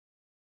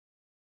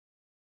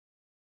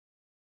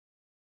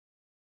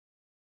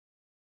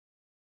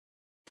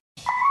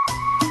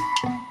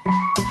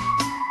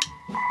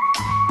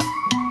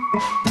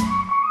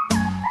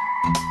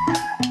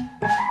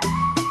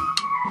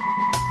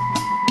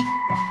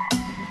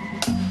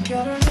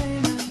Get her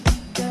name and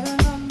get her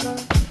number.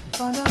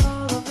 Find out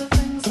all of the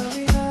things that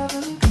we have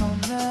in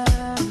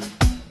common.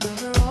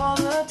 Remember all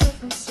the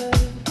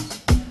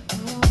differences.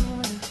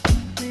 Oh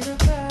yeah. Meet her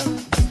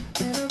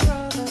parents, meet her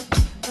brother.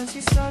 Then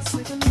she starts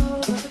sleeping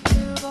over the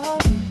crib on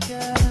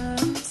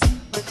weekends.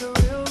 Like a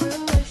real